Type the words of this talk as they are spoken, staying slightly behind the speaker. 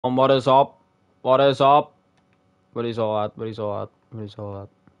What is up? What is up? What is all that? What is all that? What is all that?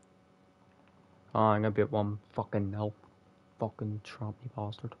 Oh, I'm gonna be at 1-0. Fucking Trumpy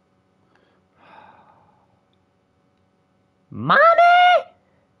bastard. Money!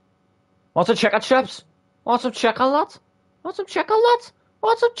 Want some chicken chips? Want some chocolate? Want some chocolate?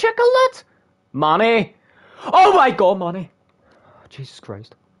 Want some chocolate? Money! Oh my god, money! Jesus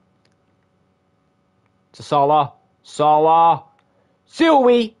Christ. It's a Salah. Salah!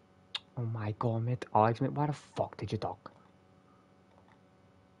 Suey! Oh my god, mate. Alex, mate, why the fuck did you duck?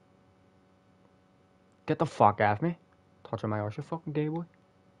 Get the fuck out of me. Touching my arse, you fucking gay boy.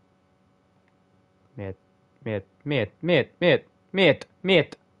 Mate. Mate.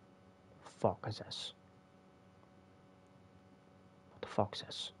 Fuck is this? What the fuck is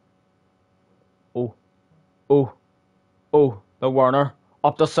this? Oh. The Werner.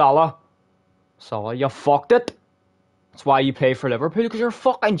 Up the Salah. Salah, you fucked it. That's why you play for Liverpool, because you're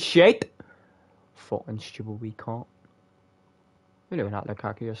fucking shit. Fucking stupid wee cunt. You're doing that like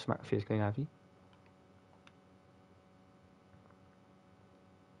Lukaku, you're smack face clean heavy.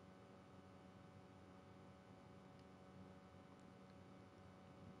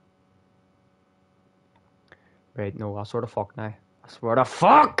 Right, no, I swear to fuck now. I swear to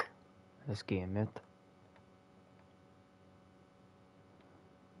fuck! This game, mate.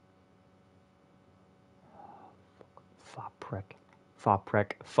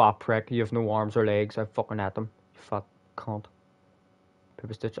 Fat prick. You have no arms or legs. I fucking at them. You fat cunt.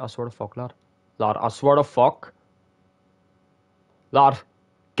 Paper stitch. I swear to fuck, lad. Lad, I swear to fuck. Lad,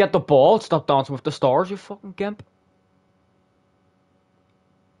 get the ball. Stop dancing with the stars, you fucking gimp.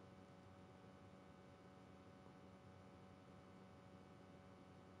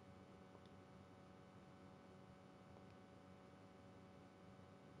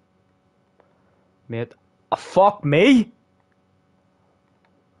 Mate, fuck me.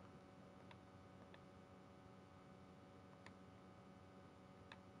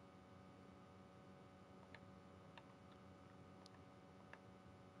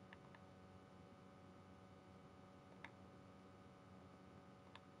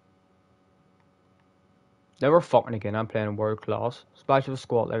 Never fucking again. I'm playing world class. Especially with a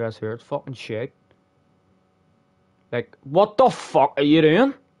squad like us here. It's fucking shit. Like, what the fuck are you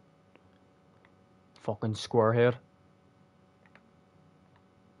doing? Fucking squarehead.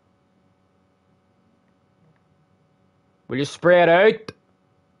 Will you spray it out?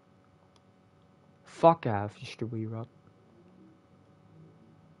 Fuck off, you stupid wee rat.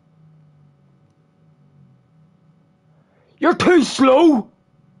 You're too slow!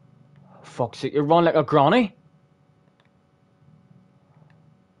 Fuck's sake, you run like a granny.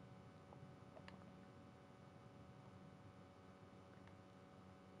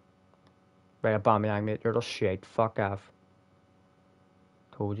 Right, Aubameyang, mate, you're just shit. Fuck off.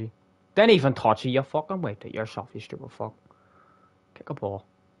 Told you. Didn't even touch you, you fucking wait till yourself, you stupid fuck. Kick a ball.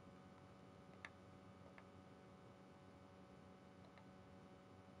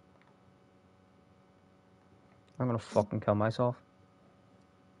 I'm gonna fucking kill myself.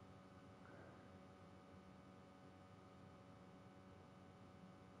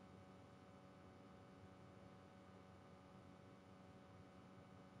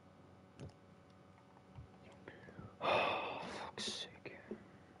 Fuck's sake.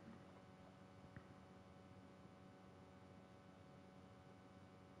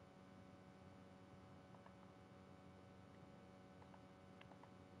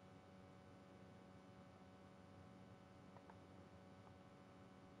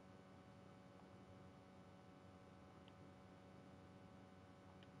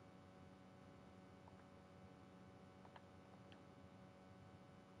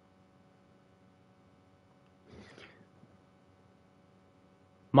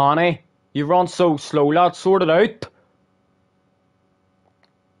 Manny, you run so slow, lad. Sort it out.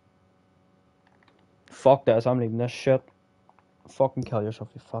 Fuck this, I'm leaving this shit. Fucking kill yourself,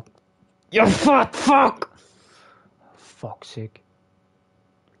 you fuck. You fat fuck! Fuck's sake.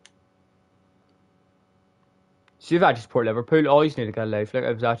 See if I actually support Liverpool, all you need to get a life. Like,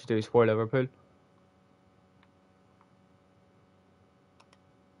 if I actually do support Liverpool.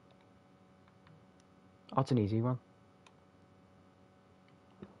 That's an easy one.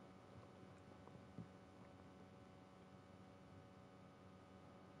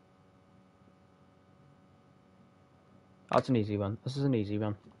 That's an easy one. This is an easy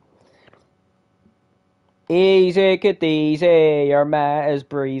one. Easy, get easy. Your mat is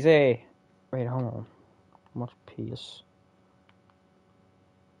breezy. Wait, hold on. Much peace.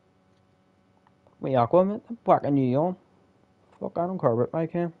 Wait, Aqua, I'm whacking you on. Fuck, I don't care about my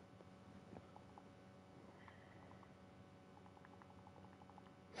cam.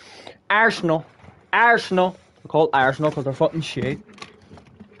 Arsenal. Arsenal. They're called Arsenal because they're fucking shit.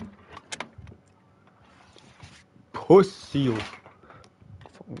 Pussy.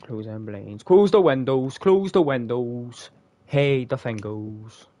 Fucking close them blinds. Close the windows. Close the windows. Hey, the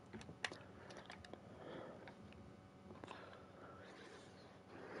fingers.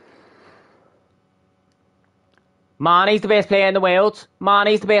 Mane's the best player in the world.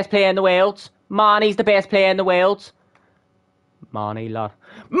 Mane's the best player in the world. Mane's the best player in the world. Mane, lad.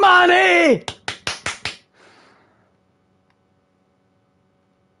 Mane!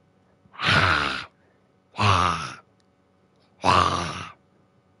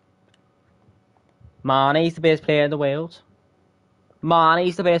 Mane's the best player in the world.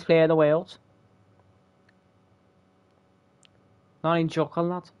 Mane's the best player in the world. Not even joking,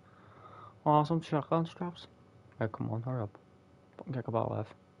 lad. Awesome shotgun straps. Hey, come on, hurry up. Fucking kick about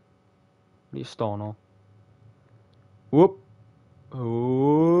left. What are you stalling on? Whoop.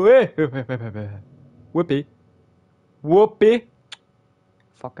 Whoopee. Whoopee.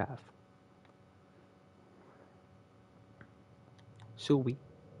 Fuck off. Suey.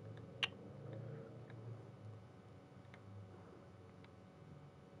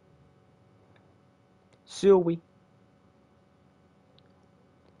 Suey.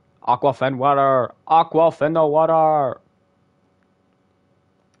 Aquafin water. Aquafin the water.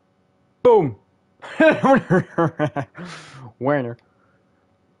 Boom. Winner.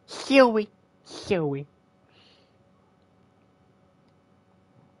 Suey. Suey.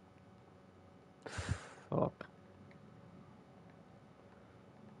 Fuck.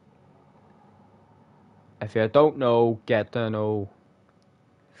 If you don't know, get to know.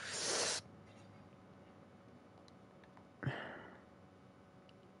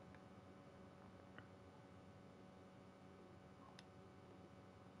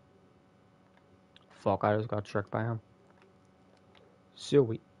 Fuck, I just got tricked by him.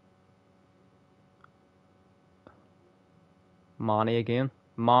 Sweet. Mane again.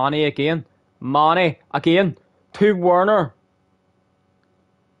 Mane again. Mane again. To Werner.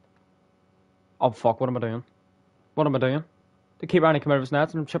 Oh fuck, what am I doing? What am I doing? They keep running come out of his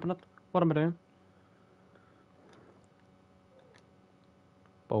nets and I'm chipping it. What am I doing?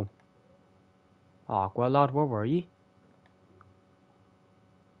 Boom. Aqua lad, where were ye?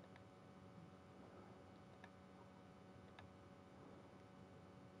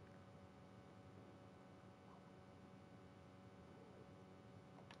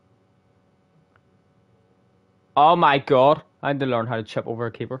 Oh my god. I had to learn how to chip over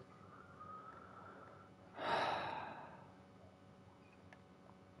a keeper.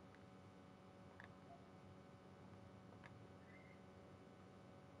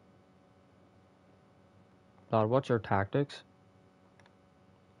 Lad, what's your tactics?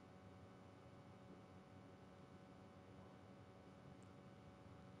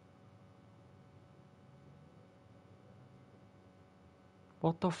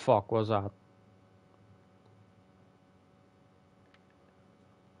 What the fuck was that?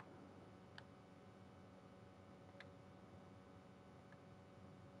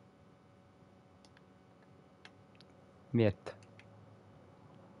 Mate.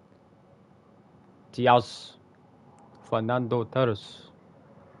 Diaz. Fernando Torres.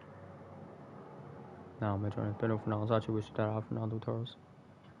 No, I'm trying to Pedro Fernandes. Actually, we should have Fernando Torres.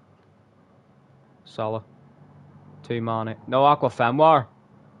 Salah. To Mane. No Aquafenwar.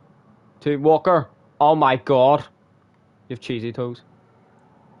 To Walker. Oh my god. You have cheesy toes.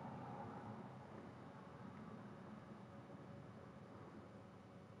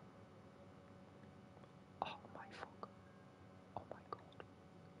 Oh my fuck. Oh my god.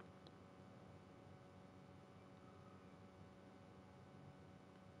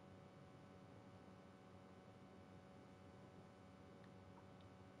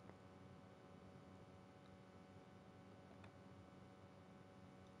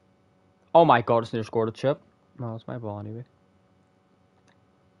 Oh my god, it's near scored a chip. No, it's my ball anyway.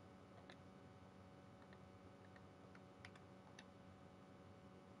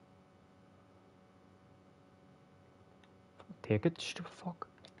 Take it, stupid fuck.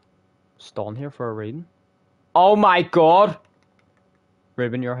 Stun here for a reading. Oh my god!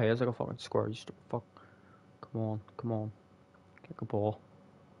 Ribbon your head like a fucking square, you stupid fuck. Come on, come on. Kick a ball.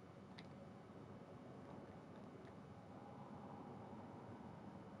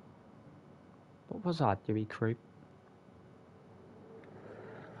 What was that, you wee creep?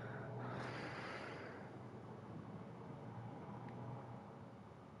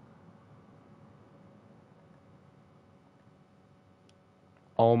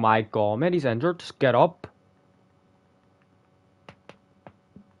 Oh my god, man, he's injured. Just get up.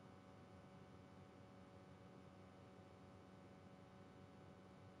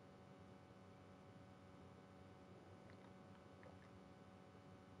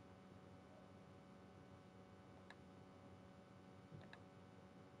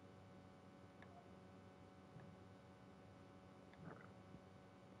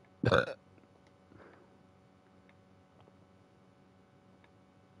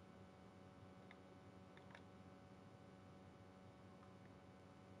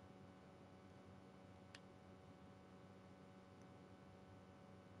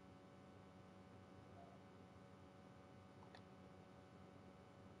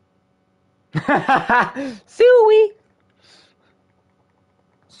 Suey!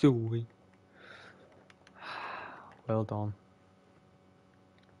 Suey. Well done.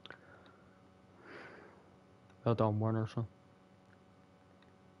 Well done, Werner, son.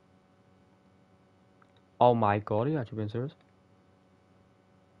 Oh my god, are you actually being serious?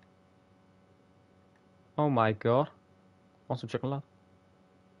 Oh my god. Want some chicken, lad?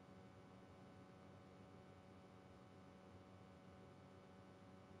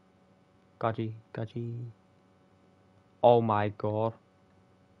 Gaji, gaji. Oh my god.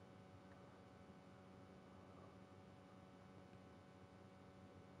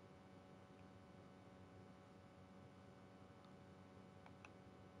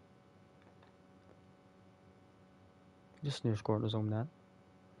 Just near scored his own net.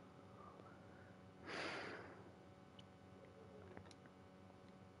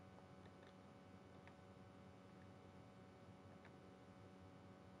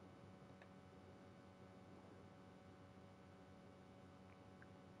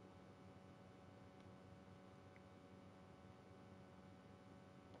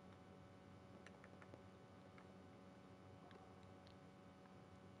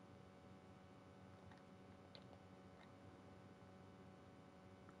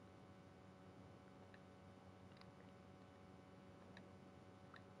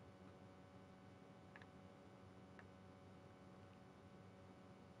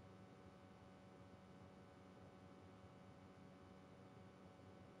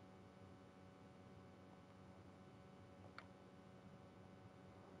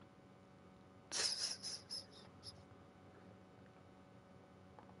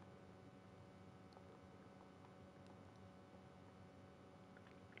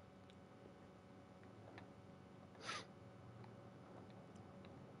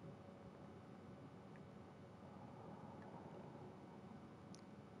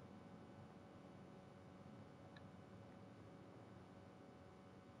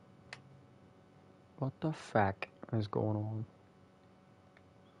 What the fuck is going on?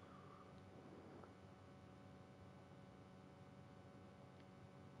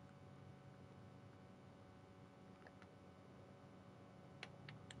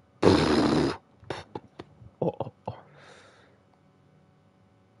 Oh.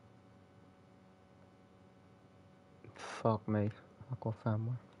 Fuck me. I'll go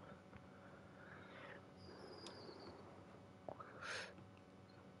family.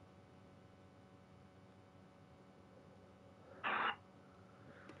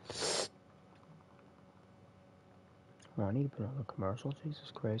 Oh, I need to put on a commercial.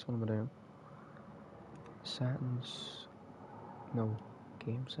 Jesus Christ, what am I doing? Settings. No.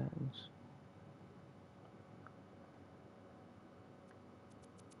 Game settings.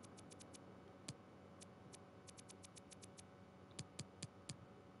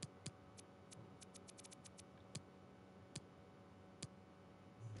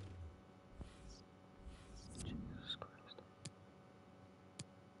 Jesus Christ.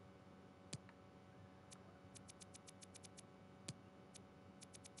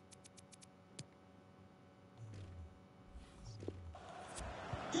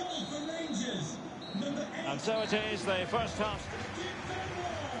 And so it is, the first half.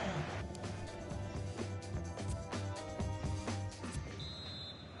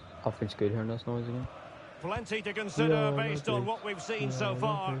 Offense good hearing this noise again. Plenty to consider based on what we've seen so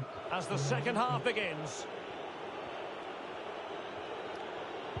far as the second half begins.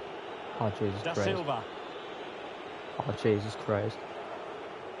 Oh, Jesus Da Christ. Silva. Oh, Jesus Christ.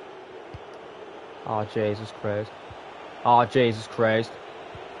 Oh, Jesus Christ. Oh, Jesus Christ.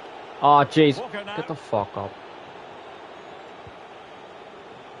 Oh, jeez. Get the fuck up.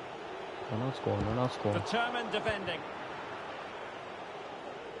 They're not scoring, they're not scoring. Determined defending.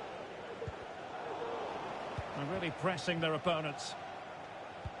 And really pressing their opponents.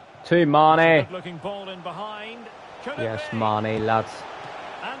 To Mane. Looking ball in behind. Yes, Mane, lads.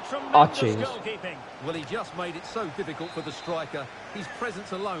 And Oh, tremendous jeez. goalkeeping. Well, he just made it so difficult for the striker. His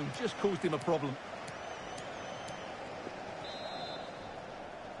presence alone just caused him a problem.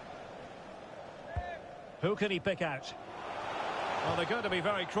 Who can he pick out? Well, they're going to be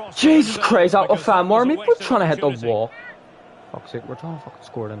very cross. Jesus Christ, out of fan more. Me put trying to hit the wall. Fuck's sake, we're trying to fucking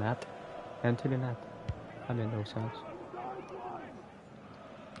score the net. Into the net. That made no sense.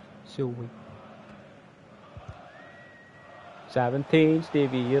 So we. 17,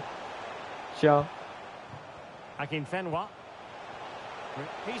 Stevie. Sure. Akinfenwa.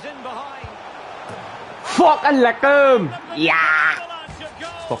 He's in behind. Fucking lekker! Ja! The lads should go.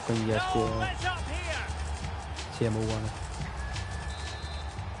 Fucking yes, No boy. let up here. TMO one.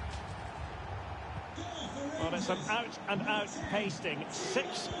 Well, it's an out-and-out pasting.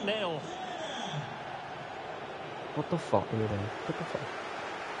 6-0. What the fuck are you doing? What the fuck?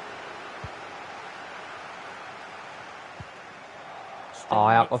 Oh,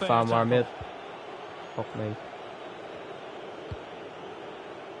 I have a fan war, mate. Fuck me.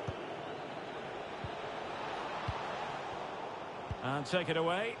 And take it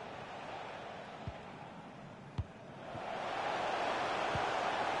away.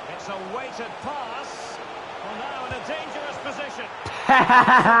 It's a weighted pass. Well, now in a dangerous position.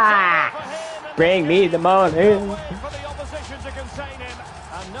 Bring me the money. No way for the opposition to contain him,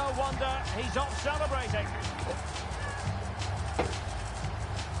 and no wonder he's off celebrating.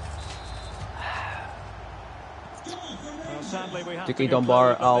 Well, sadly, we have Dickie to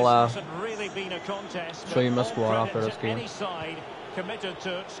Dunbar, conclude that I'll, this hasn't really been a contest. show you my All squad credit after this to game. Any side committed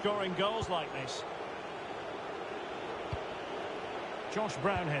to scoring goals like this. Josh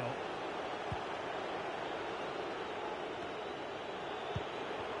Brownhill.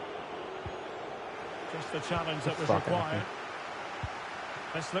 Just the challenge that was required.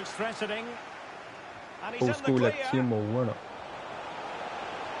 This looks threatening. And he's Old in school the like clear. TMO one.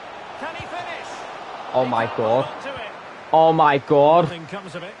 Can he finish? Oh He my can't god. hold on to it. Oh my god. Nothing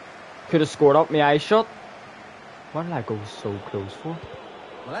comes of it. Could have scored up my eye shot. Why did I go so close for?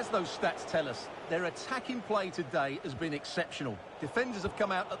 Well, as those stats tell us, their attacking play today has been exceptional. Defenders have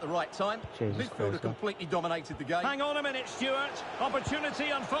come out at the right time. Jesus Midfielder Christ, completely dominated the game. Hang on a minute, Stuart. Opportunity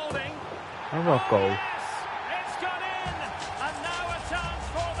unfolding. I will go. Yes! It's gone in! And now a chance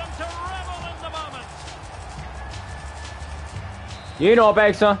for them to revel in the moment. You know,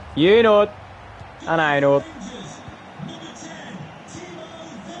 Bexa. You know it. And I know it.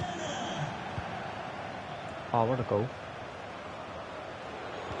 Oh, what a goal.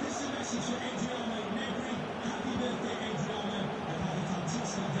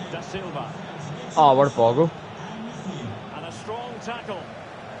 Da Silva. Oh, what a boggle. And a strong tackle.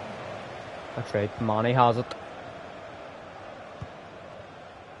 That's right. Mane has it.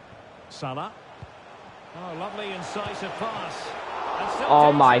 Salah. Oh, lovely incisive pass. And still Oh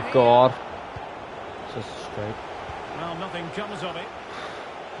danger my here. god. Just straight. Well, nothing comes of it.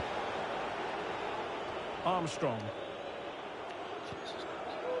 Armstrong.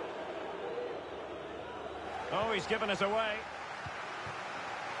 Oh, he's given it away.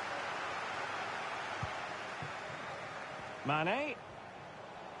 Mane.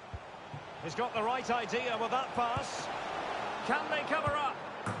 He's got the right idea with that pass. Can they cover up?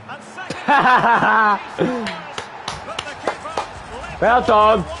 And second. He scores, but the keeper left Well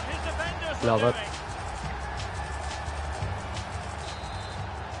done. what his defenders were Love it.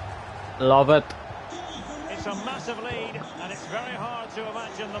 doing. Love it. It's a massive lead, and it's very hard to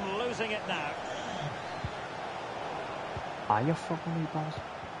imagine them losing it now. Are you fucking me, boss?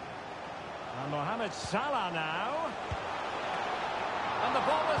 And Mohamed Salah now. And the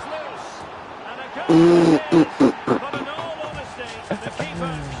ball is loose. And a goal. But in all honesty, the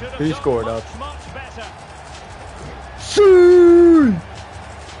keeper should have Who done scored much, that? much better. Soon!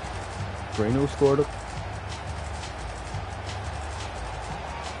 Bruno scored it.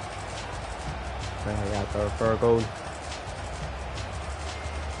 Yeah, there for a goal.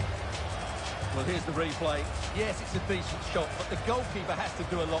 Well, here's the replay. Yes, it's a decent shot, but the goalkeeper has to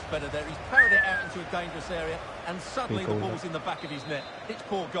do a lot better there. He's parried it out into a dangerous area, and suddenly the Big goal, ball's in the back of his net. It's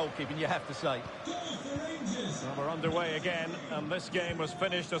poor goalkeeping, you have to say. Well, we're underway again, and this game was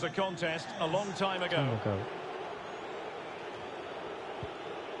finished as a contest a long time ago. Okay.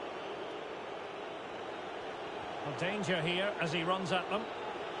 Well, danger here as he runs at them.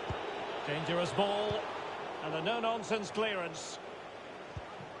 Dangerous ball, and a no-nonsense clearance.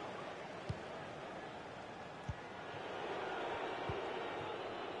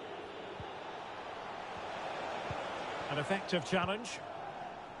 An effective challenge.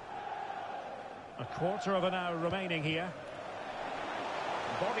 A quarter of an hour remaining here.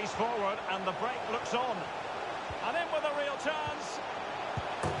 Bodies forward, and the break looks on. And in with a real chance.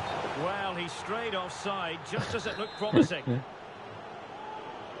 Well, he strayed offside just as it looked promising.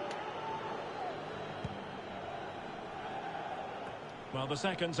 Well, the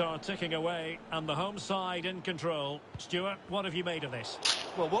seconds are ticking away, and the home side in control. Stuart, what have you made of this?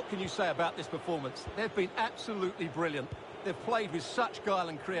 Well, what can you say about this performance? They've been absolutely brilliant. They've played with such guile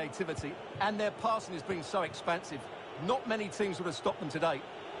and creativity, and their passing has been so expansive. Not many teams would have stopped them today.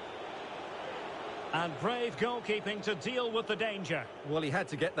 And brave goalkeeping to deal with the danger. Well, he had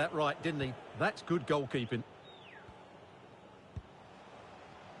to get that right, didn't he? That's good goalkeeping.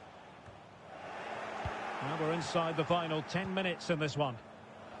 Now we're inside the final 10 minutes in this one.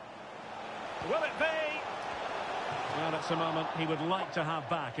 Will it be? Well, it's a moment he would like to have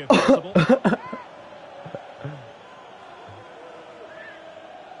back if possible.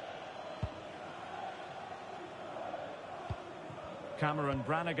 Cameron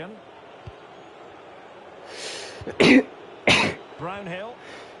Brannigan. Brownhill.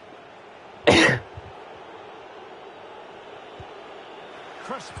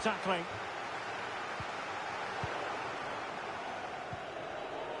 Crisp tackling.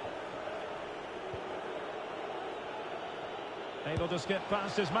 Able to skip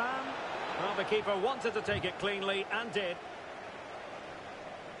past his man. Well, the keeper wanted to take it cleanly and did.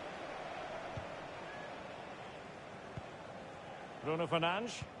 Bruno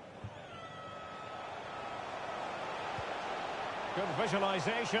Fernandes. Good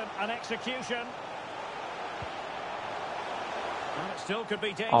visualisation and execution. And it still could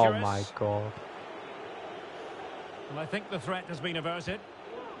be dangerous. Oh my god. And I think the threat has been averted.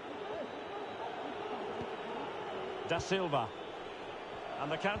 Da Silva.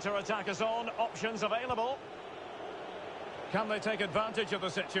 And the counter-attack is on. Options available. Can they take advantage of the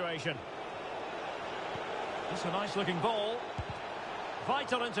situation? It's a nice-looking ball.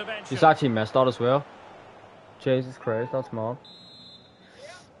 Vital intervention. He's actually messed out as well. Jesus Christ, that's mad.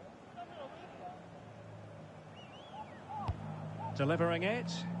 Delivering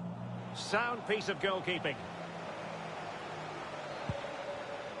it. Sound piece of goalkeeping.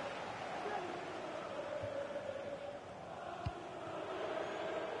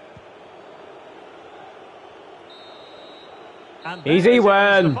 And easy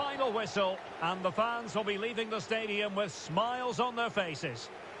win. The final whistle, and the fans will be leaving the stadium with smiles on their faces.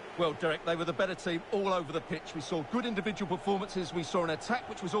 Well, Derek, they were the better team all over the pitch. We saw good individual performances. We saw an attack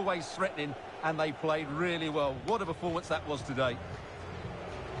which was always threatening, and they played really well. What a performance that was today.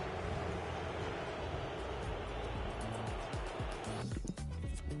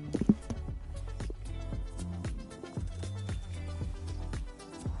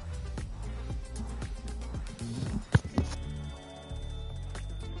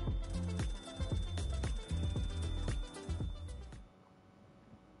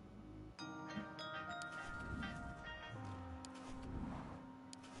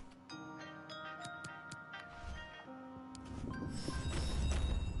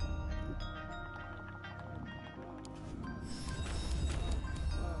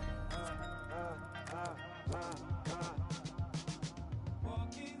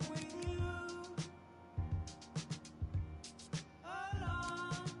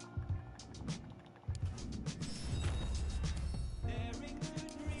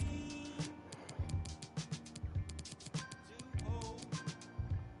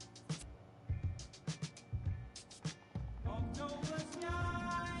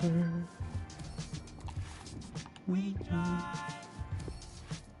 We try.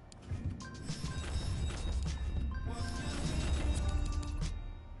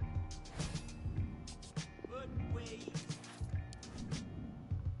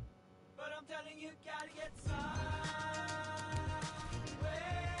 But I'm telling you, gotta get some way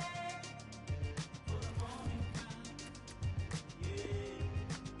for the morning come.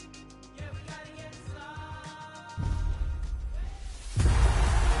 Yeah, we gotta get some.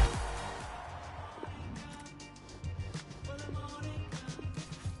 For the morning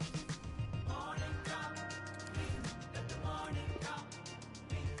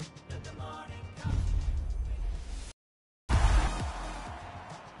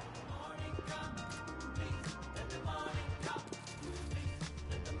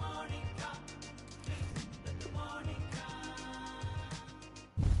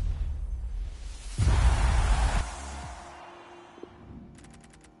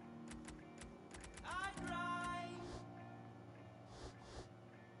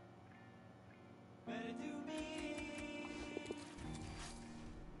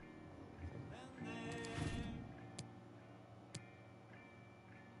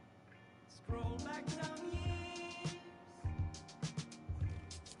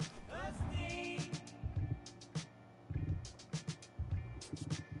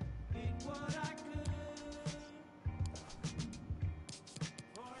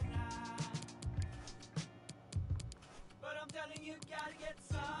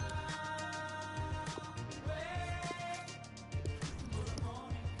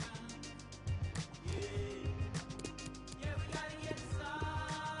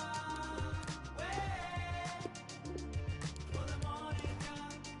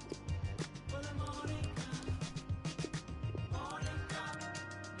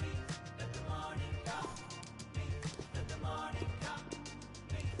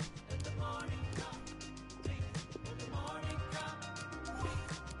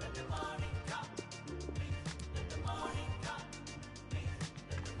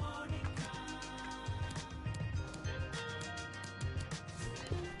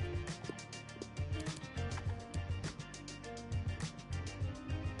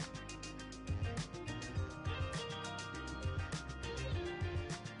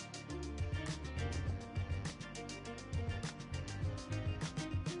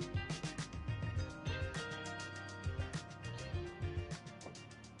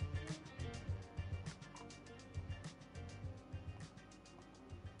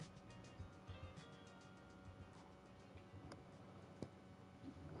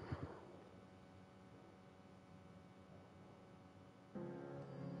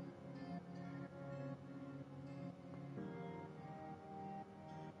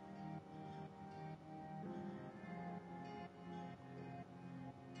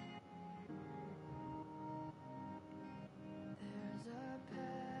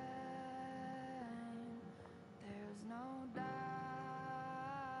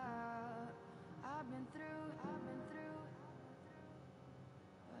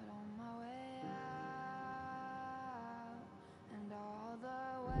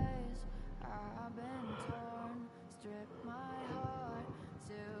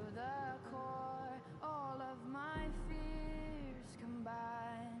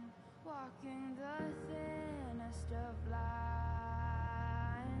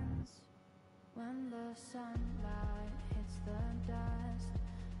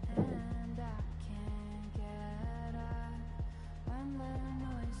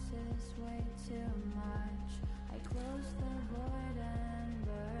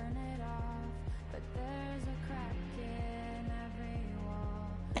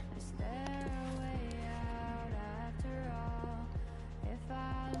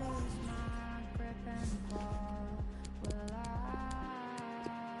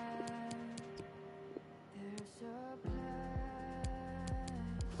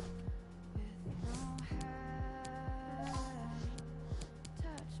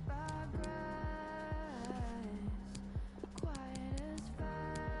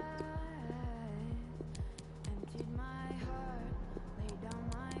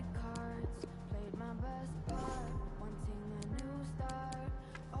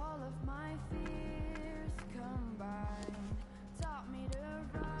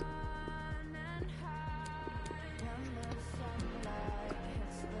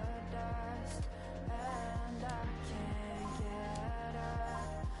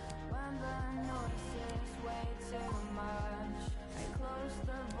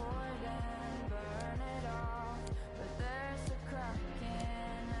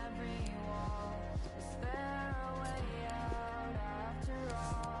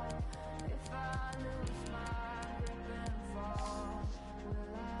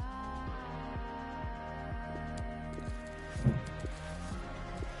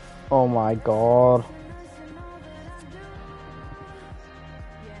Oh my god.